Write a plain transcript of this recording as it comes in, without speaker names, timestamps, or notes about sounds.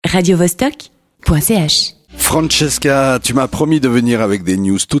radiovostok.ch. Francesca, tu m'as promis de venir avec des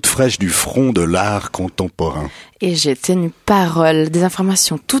news toutes fraîches du front de l'art contemporain. Et j'ai tenu parole, des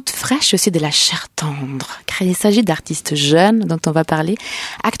informations toutes fraîches aussi de la chair tendre. Car il s'agit d'artistes jeunes dont on va parler.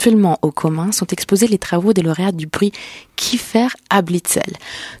 Actuellement au commun sont exposés les travaux des lauréats du prix Kiefer Hablitzel.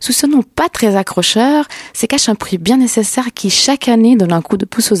 Sous ce nom pas très accrocheur, c'est cache un prix bien nécessaire qui chaque année donne un coup de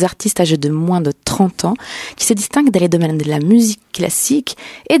pouce aux artistes âgés de moins de 30 ans qui se distinguent dans les domaines de la musique classique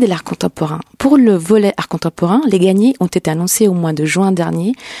et de l'art contemporain. Pour le volet art contemporain, les gagnés ont été annoncés au mois de juin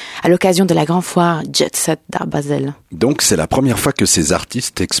dernier à l'occasion de la grande foire Jet Set d'Art Basel. Donc c'est la première fois que ces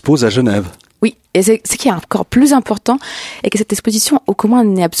artistes exposent à Genève. Oui, et ce qui est encore plus important est que cette exposition au commun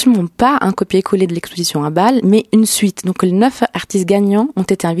n'est absolument pas un copier-coller de l'exposition à Bâle, mais une suite. Donc les 9 artistes gagnants ont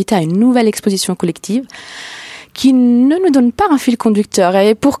été invités à une nouvelle exposition collective qui ne nous donne pas un fil conducteur,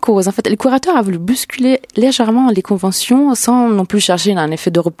 et pour cause. En fait, le curateur a voulu bousculer légèrement les conventions sans non plus chercher un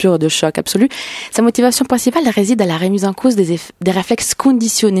effet de rupture ou de choc absolu. Sa motivation principale réside à la remise en cause des réflexes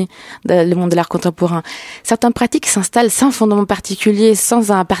conditionnés dans le monde de l'art contemporain. Certaines pratiques s'installent sans fondement particulier,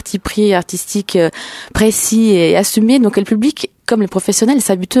 sans un parti pris artistique précis et assumé, donc le public comme les professionnels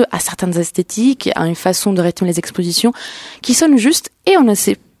s'habituent à certaines esthétiques, à une façon de rythmer les expositions qui sonne juste et on ne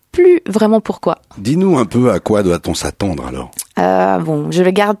sait plus vraiment pourquoi. Dis-nous un peu à quoi doit-on s'attendre alors ? Je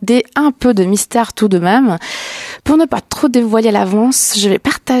vais garder un peu de mystère tout de même. Pour ne pas trop dévoiler à l'avance, je vais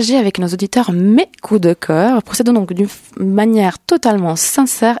partager avec nos auditeurs mes coups de cœur, procédant donc d'une manière totalement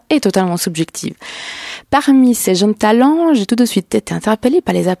sincère et totalement subjective. Parmi ces jeunes talents, j'ai tout de suite été interpellée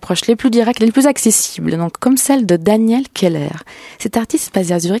par les approches les plus directes, les plus accessibles, donc comme celle de Daniel Keller. Cet artiste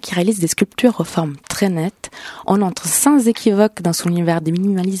basé à Zurich qui réalise des sculptures aux formes très nettes. On entre sans équivoque dans son univers du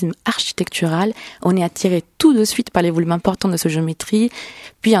minimalisme architectural. On est attiré tout de suite par les volumes importants de sa géométrie.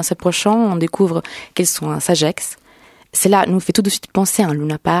 Puis en s'approchant, on découvre qu'elles sont un sagex. Cela nous fait tout de suite penser à un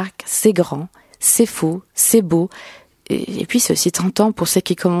Luna Park. C'est grand, c'est faux, c'est beau. Et puis c'est aussi tentant pour ceux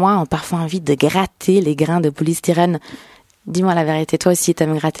qui, comme moi, ont parfois envie de gratter les grains de polystyrène. Dis-moi la vérité, toi aussi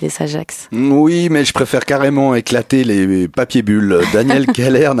t'aimes gratter les sagex. Oui, mais je préfère carrément éclater les papiers bulles. Daniel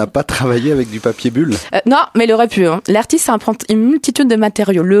Keller n'a pas travaillé avec du papier bulle. Non, mais il aurait pu. L'artiste emprunte une multitude de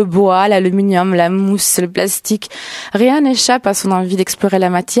matériaux. Le bois, l'aluminium, la mousse, le plastique. Rien n'échappe à son envie d'explorer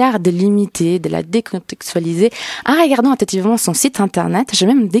la matière, de l'imiter, de la décontextualiser. En regardant attentivement son site internet, j'ai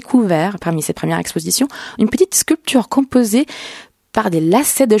même découvert, parmi ses premières expositions, une petite sculpture composée par des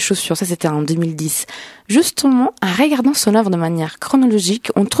lacets de chaussures. Ça, c'était en 2010. Justement, en regardant son œuvre de manière chronologique,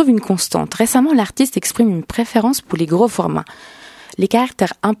 on trouve une constante. Récemment, l'artiste exprime une préférence pour les gros formats. Les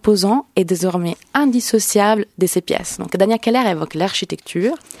caractères imposants et désormais indissociables de ses pièces. Donc, Daniel Keller évoque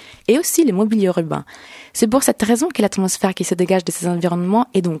l'architecture et aussi les mobiliers urbains. C'est pour cette raison que l'atmosphère qui se dégage de ces environnements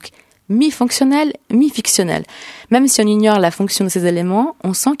est donc mi-fonctionnelle, mi-fictionnelle. Même si on ignore la fonction de ces éléments,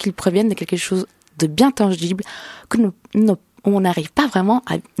 on sent qu'ils proviennent de quelque chose de bien tangible que on n'arrive pas vraiment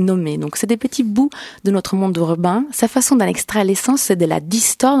à nommer. Donc, c'est des petits bouts de notre monde urbain. Sa façon d'en extraire l'essence, c'est de la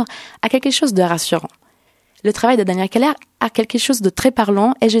distordre à quelque chose de rassurant. Le travail de Daniel Keller a quelque chose de très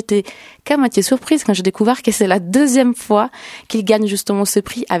parlant et j'étais qu'à moitié surprise quand j'ai découvert que c'est la 2e fois qu'il gagne justement ce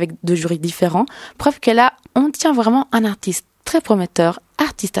prix avec 2 jurys différents. Preuve que là, on tient vraiment un artiste très prometteur,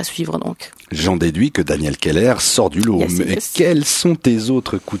 artiste à suivre donc. J'en déduis que Daniel Keller sort du lot. Yes, mais yes. Quels sont tes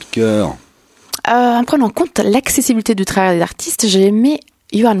autres coups de cœur ? En prenant en compte l'accessibilité du travail des artistes, j'ai aimé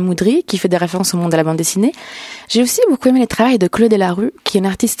Johan Moudry, qui fait des références au monde de la bande dessinée. J'ai aussi beaucoup aimé les travaux de Claude Delarue, qui est une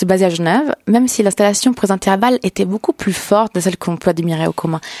artiste basée à Genève, même si l'installation présentée à Bâle était beaucoup plus forte de celle qu'on peut admirer au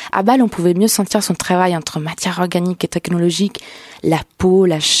commun. À Bâle, on pouvait mieux sentir son travail entre matière organique et technologique, la peau,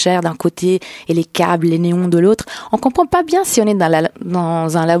 la chair d'un côté et les câbles, les néons de l'autre. On comprend pas bien si on est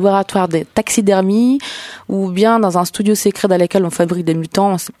dans un laboratoire de taxidermie ou bien dans un studio secret dans lequel on fabrique des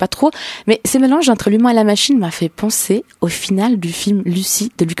mutants, on sait pas trop. Mais ce mélange entre l'humain et la machine m'a fait penser au final du film Lucie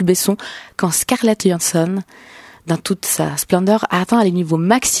de Luc Besson, quand Scarlett Johansson, dans toute sa splendeur, a atteint le niveau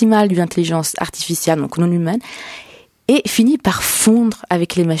maximal d'une intelligence artificielle, donc non humaine, et finit par fondre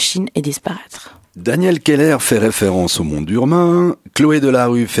avec les machines et disparaître. Daniel Keller fait référence au monde urbain, Chloé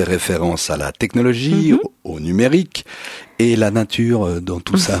Delarue fait référence à la technologie, au numérique, et la nature dans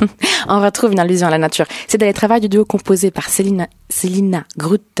tout ça. On retrouve une allusion à la nature. C'est dans les travaux du duo composé par Célina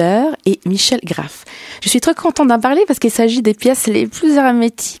Grutter et Michel Graff. Je suis très contente d'en parler parce qu'il s'agit des pièces les plus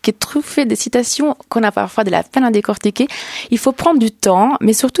hermétiques et truffées de citations qu'on a parfois de la peine à décortiquer. Il faut prendre du temps,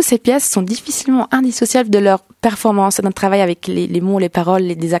 mais surtout ces pièces sont difficilement indissociables de leur performance, d'un travail avec les mots, les paroles,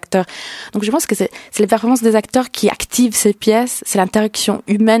 les acteurs. Donc je pense que c'est les performances des acteurs qui activent ces pièces, c'est l'interaction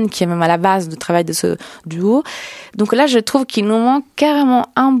humaine qui est même à la base du travail de ce du haut. Donc là, je trouve qu'il nous manque carrément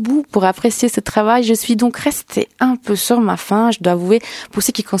un bout pour apprécier ce travail. Je suis donc restée un peu sur ma faim, je dois avouer, pour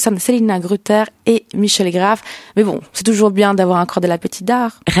ce qui concerne Célina Grutter et Michel Graff. Mais bon, c'est toujours bien d'avoir encore de l'appétit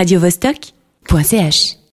d'art. radiovostok.ch